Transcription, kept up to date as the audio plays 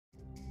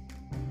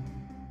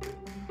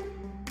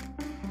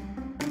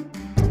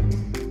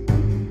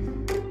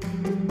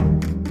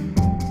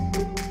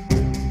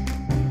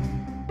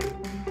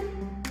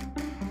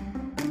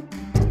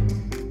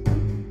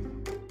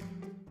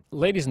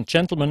Ladies and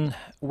gentlemen,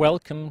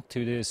 welcome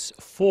to this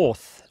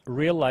fourth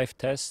real-life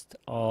test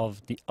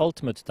of the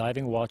ultimate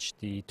diving watch,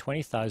 the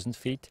 20,000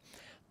 feet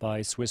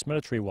by Swiss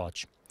Militay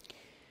Watch.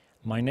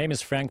 My name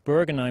is Frank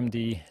Berg and I'm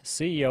the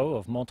CEO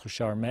of FEET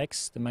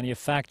Charmex, the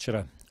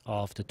manufacturer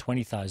of the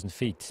 20,000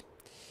 feet.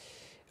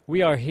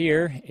 We are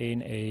here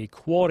in a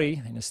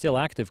quarry, in a still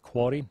active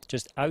quarry,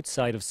 just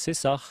outside of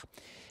Sissach,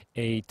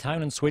 a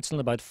town in Switzerland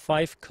about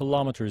 5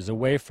 kilometers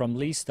away from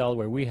Liestal,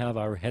 where we have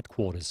our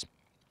headquarters.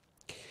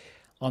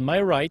 On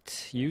my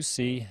right, you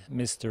see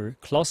Mr.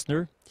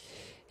 Klossner.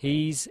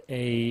 He's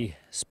a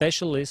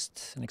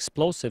specialist, an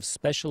explosive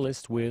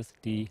specialist with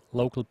the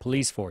local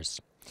police force.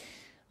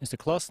 Mr.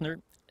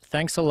 Klossner,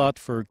 thanks a lot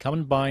for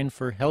coming by and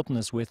for helping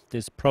us with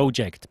this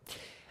project.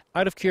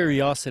 Out of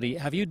curiosity,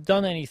 have you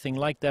done anything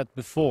like that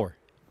before?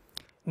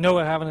 No,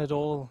 I haven't at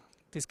all.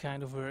 This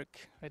kind of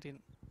work, I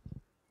didn't.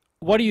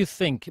 What do you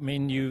think? I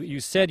mean,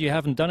 you said you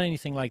haven't done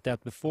anything like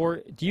that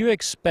before. Do you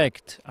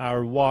expect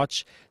our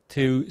watch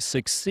to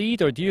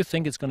succeed, or do you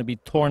think it's going to be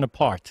torn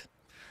apart?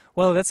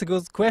 Well, that's a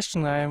good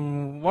question.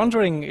 I'm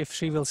wondering if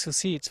she will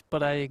succeed,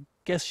 but I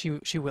guess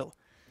she will.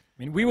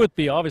 I mean, we would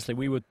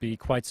be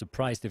quite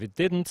surprised if it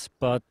didn't,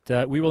 but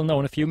we will know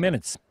in a few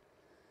minutes.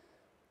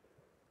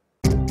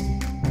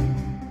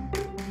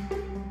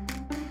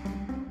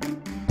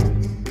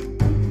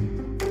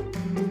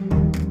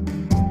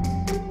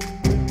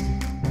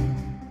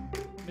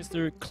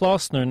 Mr.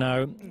 Klossner,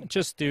 now,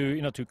 just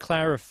to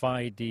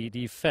clarify the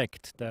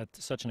effect that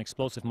such an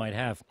explosive might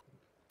have.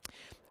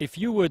 If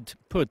you would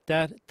put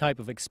that type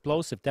of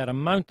explosive, that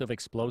amount of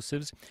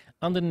explosives,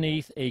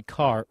 underneath a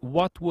car,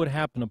 what would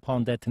happen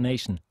upon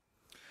detonation?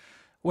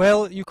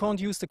 Well, you can't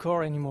use the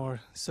car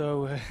anymore.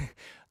 So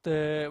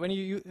when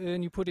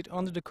you put it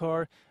under the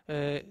car,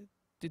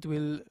 it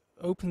will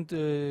open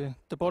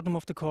the bottom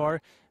of the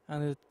car,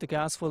 and the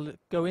gas will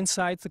go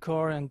inside the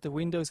car, and the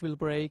windows will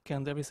break,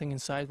 and everything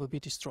inside will be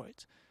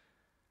destroyed.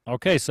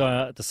 Okay,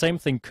 so the same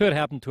thing could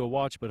happen to a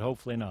watch, but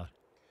hopefully not.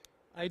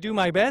 I do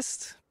my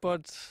best,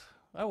 but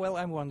oh well,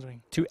 I'm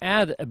wondering. To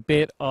add a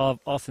bit of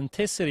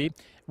authenticity,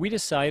 we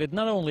decided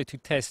not only to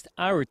test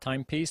our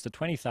timepiece, the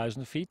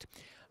 20,000 feet,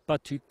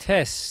 but to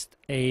test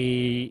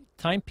a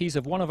timepiece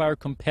of one of our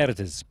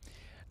competitors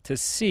to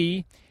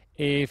see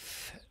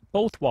if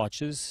both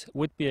watches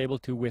would be able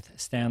to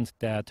withstand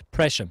that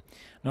pressure.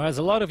 Now, as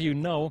a lot of you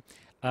know,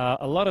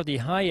 a lot of the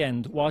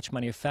high-end watch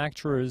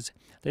manufacturers,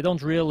 they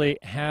don't really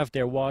have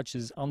their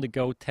watches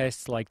undergo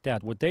tests like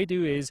that. What they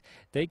do is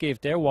they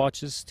give their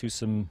watches to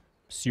some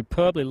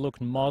superbly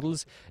looking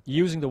models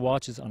using the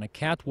watches on a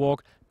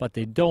catwalk, but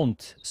they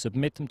don't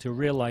submit them to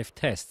real-life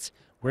tests.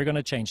 We're going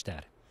to change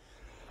that.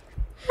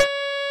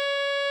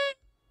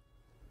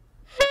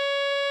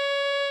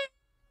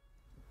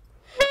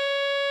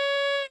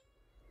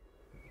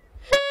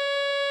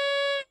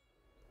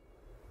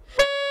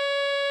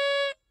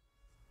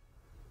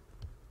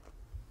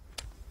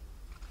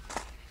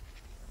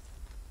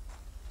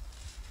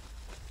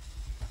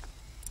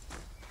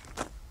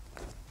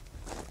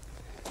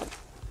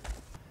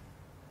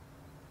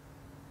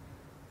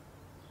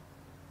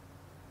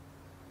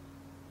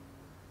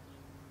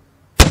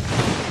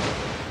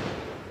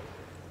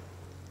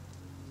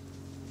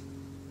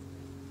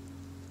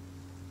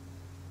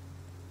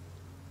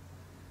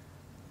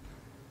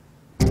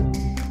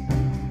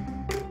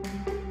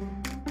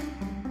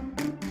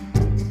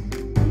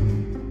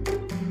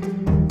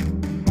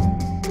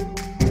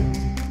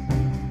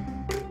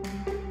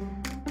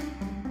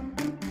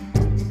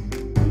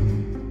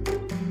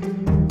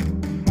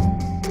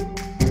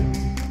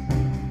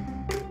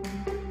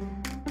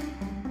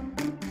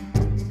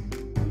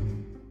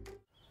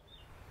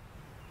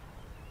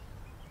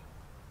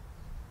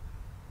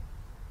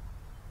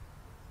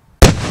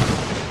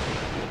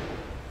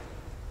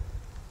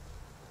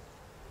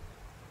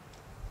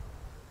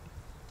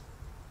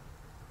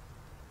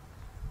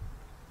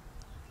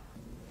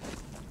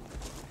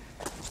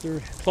 Mr.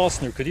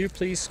 Klossner, could you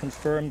please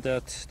confirm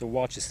that the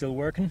watch is still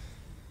working?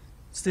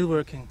 Still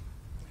working,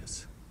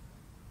 yes.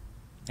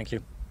 Thank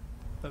you.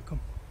 Welcome.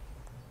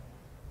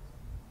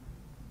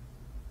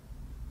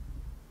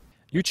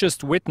 You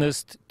just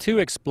witnessed 2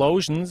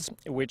 explosions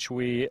which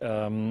we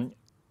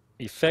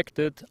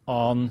effected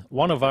on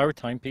one of our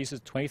timepieces,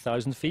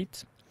 20,000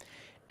 feet,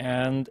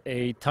 and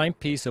a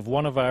timepiece of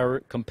one of our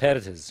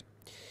competitors.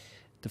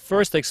 The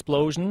first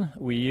explosion,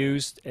 we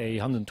used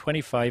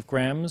 125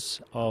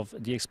 grams of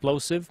the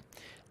explosive.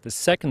 The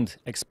second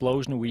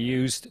explosion, we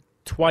used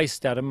twice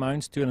that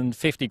amount,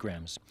 250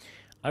 grams.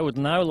 I would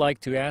now like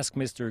to ask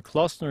Mr.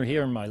 Klossner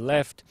here on my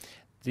left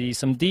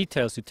some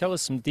details, to tell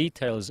us some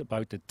details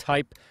about the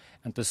type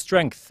and the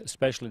strength,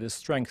 especially the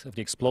strength of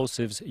the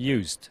explosives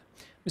used.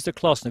 Mr.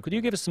 Klossner, could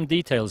you give us some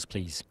details,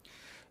 please?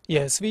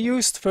 Yes, we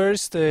used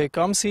first a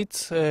gum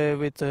seat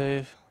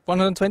with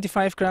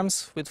 125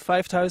 grams with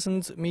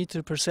 5,000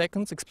 meter per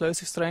second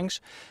explosive strength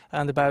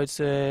and about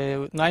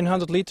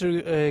 900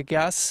 liter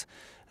gas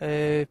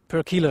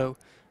per kilo.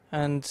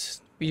 And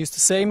we used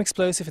the same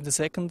explosive in the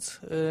second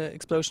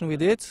explosion we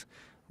did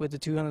with the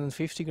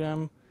 250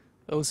 gram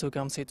also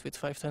comes hit with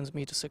 5,000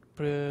 meters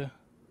per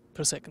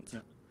second. Yeah.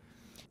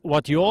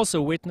 What you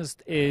also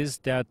witnessed is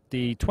that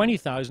the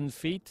 20,000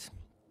 feet,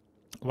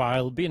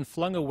 while being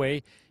flung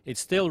away, it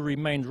still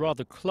remained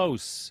rather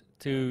close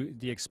to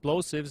the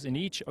explosives on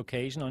each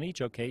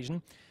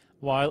occasion,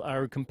 while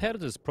our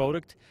competitor's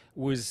product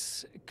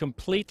was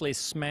completely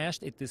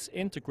smashed, it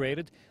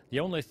disintegrated. The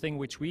only thing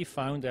which we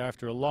found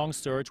after a long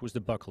search was the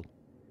buckle.